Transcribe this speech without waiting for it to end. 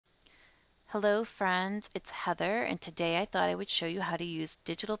Hello friends, it's Heather, and today I thought I would show you how to use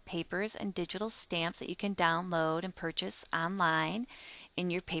digital papers and digital stamps that you can download and purchase online in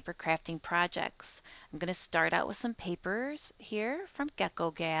your paper crafting projects. I'm going to start out with some papers here from Gecko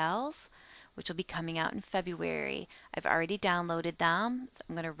Galz, which will be coming out in February. I've already downloaded them, so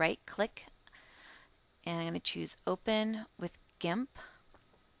I'm going to right click and I'm going to choose Open with Gimp.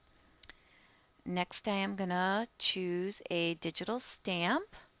 Next I am going to choose a digital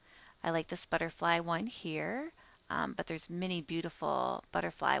stamp. I like this butterfly one here, but there's many beautiful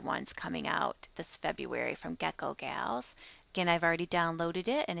butterfly ones coming out this February from Gecko Galz. Again, I've already downloaded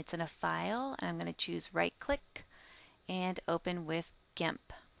it and it's in a file, and I'm going to choose right click and open with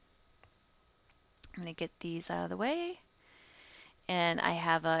Gimp. I'm going to get these out of the way, and I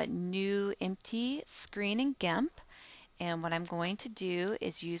have a new empty screen in Gimp, and what I'm going to do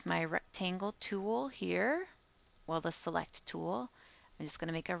is use my rectangle tool here, well, the select tool. I'm just going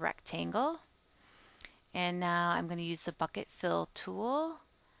to make a rectangle. And now I'm going to use the bucket fill tool,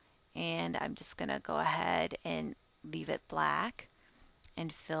 and I'm just going to go ahead and leave it black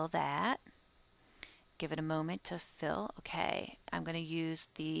and fill that. Give it a moment to fill. Okay, I'm going to use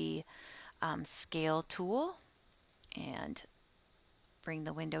the scale tool and bring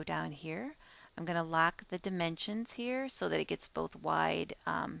the window down here. I'm going to lock the dimensions here so that it gets both wide.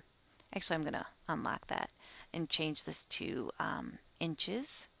 Actually, I'm going to unlock that and change this to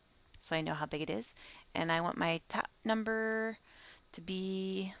inches so I know how big it is. And I want my top number to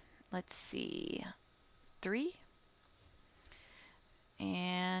be, let's see, 3.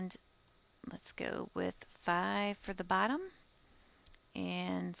 And let's go with 5 for the bottom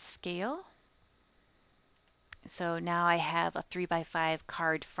and scale. So now I have a 3x5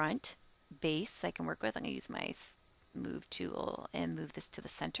 card front base I can work with. I'm going to use my move tool and move this to the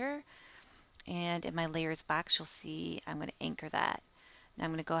center. And in my layers box, you'll see I'm going to anchor that. Now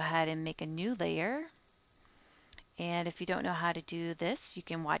I'm going to go ahead and make a new layer. And if you don't know how to do this, you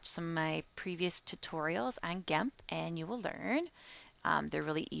can watch some of my previous tutorials on Gimp and you will learn. They're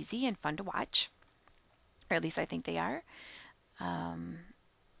really easy and fun to watch, or at least I think they are.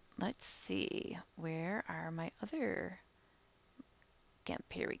 Let's see, where are my other Gimp?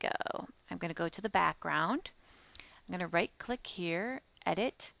 Here we go. I'm going to go to the background. I'm going to right click here,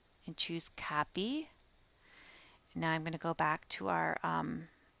 edit, and choose copy. Now I'm going to go back to our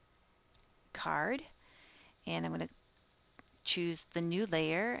card, and I'm going to choose the new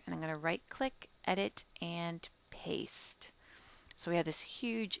layer, and I'm going to right click, edit, and paste. So we have this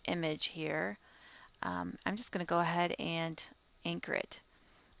huge image here. I'm just going to go ahead and anchor it.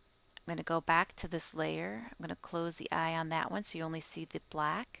 I'm going to go back to this layer. I'm going to close the eye on that one so you only see the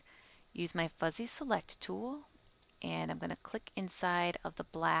black. Use my fuzzy select tool, and I'm going to click inside of the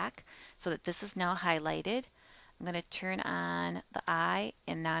black so that this is now highlighted. I'm going to turn on the eye,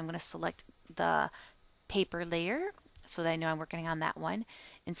 and now I'm going to select the paper layer so that I know I'm working on that one.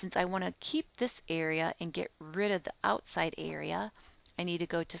 And since I want to keep this area and get rid of the outside area, I need to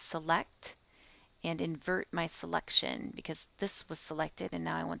go to select and invert my selection because this was selected and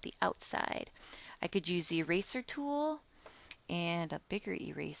now I want the outside. I could use the eraser tool and a bigger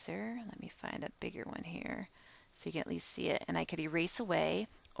eraser. Let me find a bigger one here so you can at least see it. And I could erase away,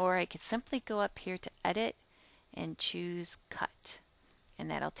 or I could simply go up here to edit and choose cut, and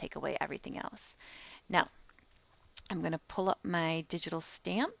that'll take away everything else. Now I'm going to pull up my digital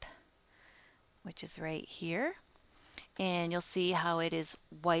stamp, which is right here, and you'll see how it is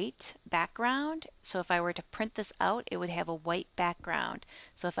white background. So if I were to print this out, it would have a white background.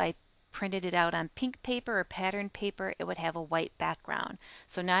 So if I printed it out on pink paper or pattern paper, it would have a white background.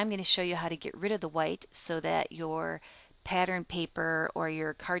 So now I'm going to show you how to get rid of the white so that your pattern paper or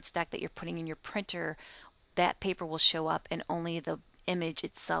your cardstock that you're putting in your printer, that paper will show up and only the image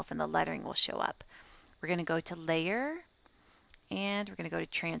itself and the lettering will show up. We're going to go to layer, and we're going to go to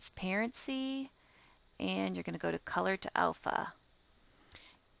transparency, and you're going to go to color to alpha.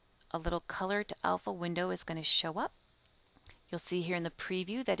 A little color to alpha window is going to show up. You'll see here in the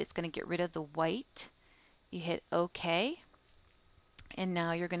preview that it's going to get rid of the white. You hit OK, and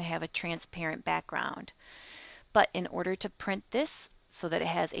now you're going to have a transparent background. But in order to print this so that it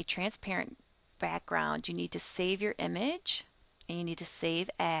has a transparent background, you need to save your image, and you need to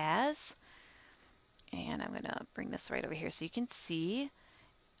save as. And I'm going to bring this right over here so you can see.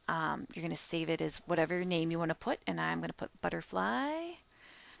 You're going to save it as whatever name you want to put, and I'm going to put butterfly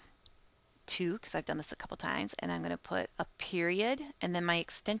 2 because I've done this a couple times, and I'm going to put a period, and then my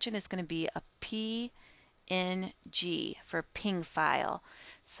extension is going to be a PNG for ping file.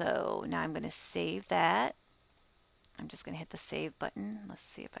 So now I'm going to save that. I'm just going to hit the save button. Let's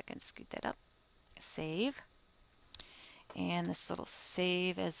see if I can scoot that up. Save. And this little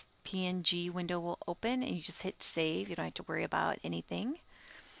save as PNG window will open, and you just hit save. You don't have to worry about anything.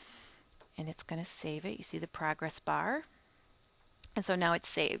 And it's going to save it. You see the progress bar. And so now it's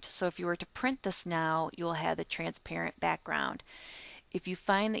saved. So if you were to print this now, you'll have the transparent background. If you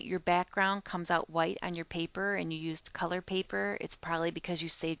find that your background comes out white on your paper and you used color paper, it's probably because you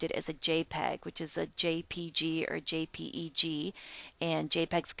saved it as a JPEG, which is a JPG or JPEG, and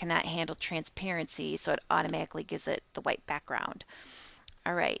JPEGs cannot handle transparency, so it automatically gives it the white background.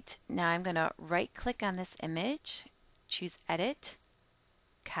 All right, now I'm going to right click on this image, choose Edit,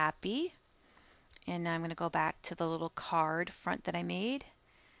 Copy, and now I'm going to go back to the little card front that I made.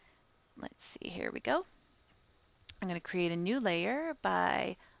 Let's see, here we go. I'm going to create a new layer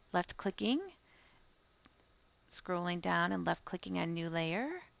by left clicking, scrolling down and left clicking on new layer.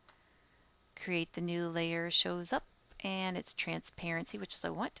 Create the new layer shows up and it's transparency, which is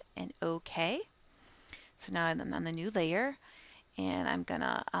I want, and OK. So now I'm on the new layer and I'm going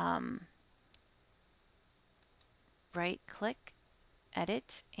to right click,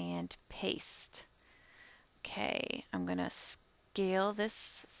 edit, and paste. Okay, I'm going to scale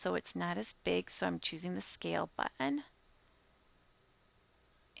this so it's not as big, so I'm choosing the scale button.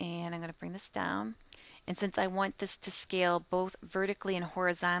 And I'm going to bring this down. And since I want this to scale both vertically and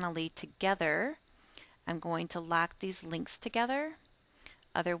horizontally together, I'm going to lock these links together.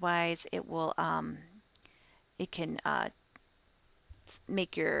 Otherwise, it will it can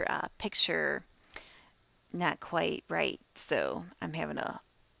make your picture not quite right. So I'm having a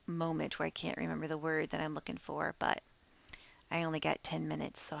moment where I can't remember the word that I'm looking for, but I only got 10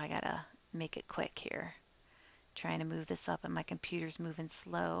 minutes, so I gotta make it quick here. Trying to move this up and my computer's moving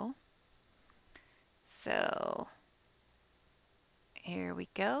slow. So here we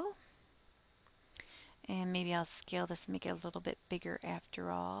go. And maybe I'll scale this and make it a little bit bigger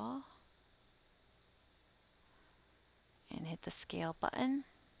after all. And hit the scale button.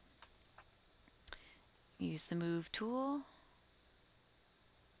 Use the move tool.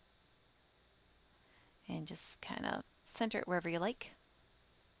 And just kind of center it wherever you like.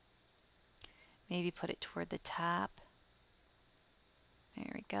 Maybe put it toward the top.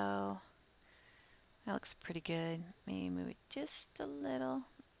 There we go. That looks pretty good. Maybe move it just a little.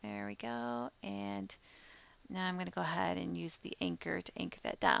 There we go. And now I'm going to go ahead and use the anchor to anchor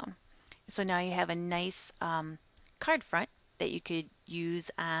that down. So now you have a nice card front that you could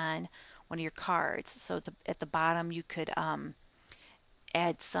use on one of your cards. So at the bottom you could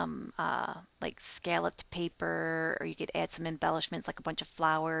add some like scalloped paper, or you could add some embellishments like a bunch of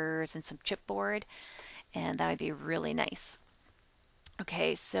flowers and some chipboard, and that would be really nice.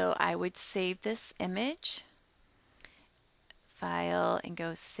 Okay, so I would save this image, file, and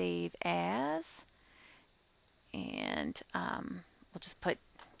go save as, and we'll just put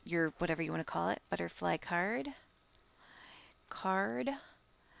your whatever you want to call it, butterfly card,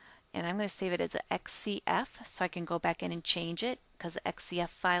 and I'm going to save it as an XCF so I can go back in and change it, because the XCF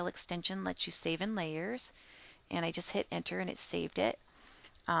file extension lets you save in layers. And I just hit enter and it saved it.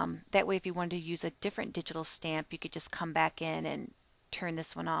 That way if you wanted to use a different digital stamp, you could just come back in and turn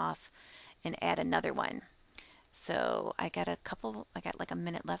this one off and add another one. So I got like a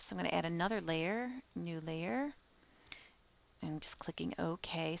minute left, so I'm going to add another layer, new layer. I'm just clicking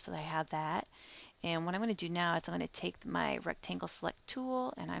OK so that I have that. And what I'm going to do now is I'm going to take my rectangle select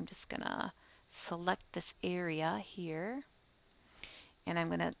tool and I'm just going to select this area here. And I'm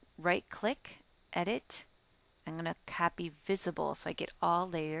going to right click, edit. I'm going to copy visible so I get all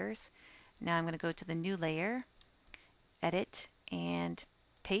layers. Now I'm going to go to the new layer, edit, and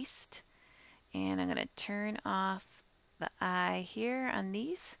paste. And I'm going to turn off the eye here on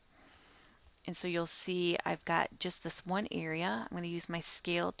these. And so you'll see I've got just this one area. I'm going to use my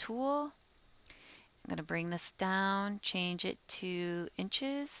scale tool. I'm going to bring this down, change it to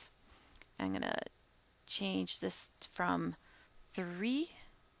inches. I'm going to change this from 3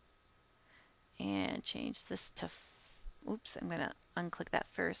 and change this to, oops, I'm going to unclick that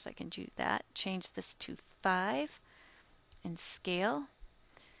first so I can do that. Change this to 5 and scale.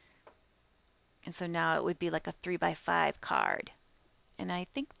 And so now it would be like a 3x5 card. And I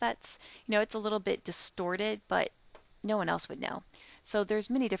think that's, it's a little bit distorted, but no one else would know. So there's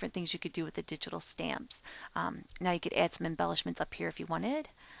many different things you could do with the digital stamps. Now you could add some embellishments up here if you wanted.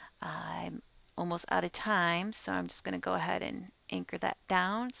 I'm almost out of time, so I'm just going to go ahead and anchor that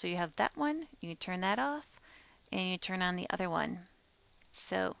down. So you have that one, you can turn that off, and you turn on the other one.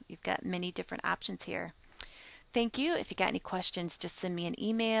 So you've got many different options here. Thank you. If you got any questions, just send me an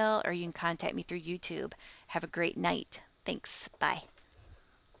email or you can contact me through YouTube. Have a great night. Thanks. Bye.